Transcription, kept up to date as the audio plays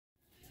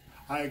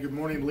Hi, good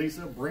morning,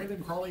 Lesa.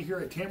 Brandon Crawley here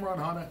at Tameron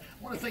Honda. I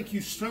want to thank you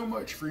so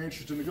much for your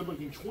interest in the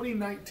good-looking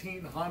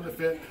 2019 Honda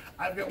Fit.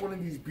 I've got one of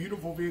these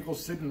beautiful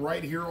vehicles sitting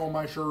right here on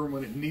my showroom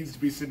when it needs to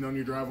be sitting on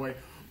your driveway.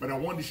 But I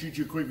wanted to shoot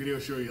you a quick video,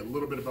 show you a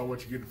little bit about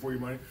what you're getting for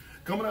your money.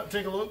 Coming up,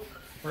 take a look.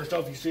 First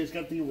off, you see it's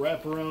got the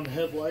wraparound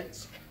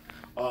headlights.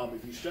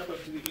 If you step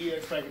up to the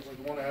EX package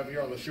like the one I have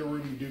here on the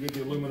showroom, you do get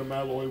the aluminum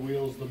alloy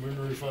wheels, the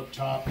moonroof up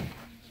top.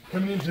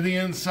 Coming into the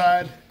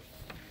inside,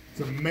 it's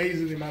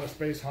amazing the amount of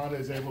space Honda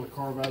is able to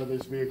carve out of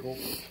this vehicle.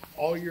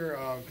 All your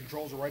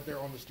controls are right there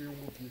on the steering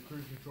wheel for your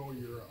cruise control,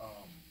 your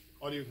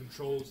audio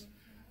controls.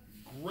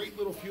 Great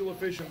little fuel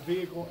efficient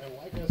vehicle, and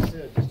like I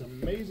said, just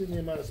amazing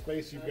the amount of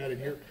space you've got in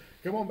here.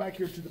 Come on back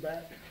here to the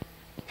back.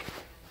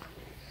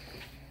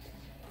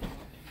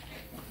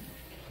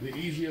 The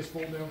easiest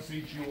fold down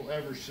seats you will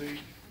ever see.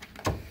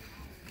 We'll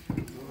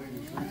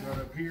leave the trees right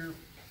up here.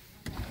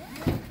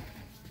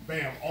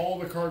 Bam, all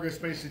the cargo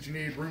space that you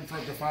need, room for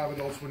up to 5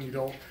 adults when you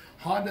don't.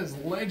 Honda's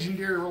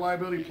legendary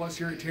reliability, plus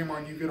here at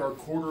Tameron, you get our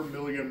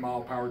 250,000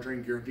 mile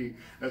powertrain guarantee.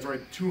 That's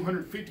right,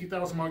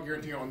 250,000 mile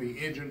guarantee on the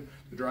engine,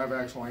 the drive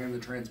axle, and the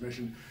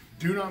transmission.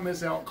 Do not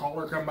miss out. Call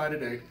or come by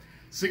today.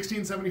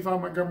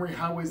 1675 Montgomery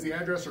Highway is the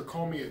address, or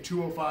call me at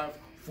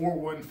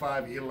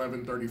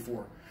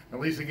 205-415-1134. At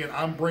least again,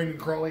 I'm Brandon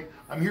Crawley.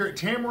 I'm here at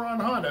Tameron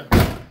Honda.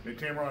 At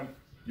Tameron,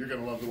 you're going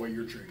to love the way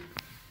you're treated.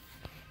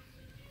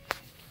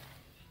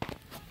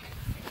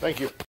 Thank you.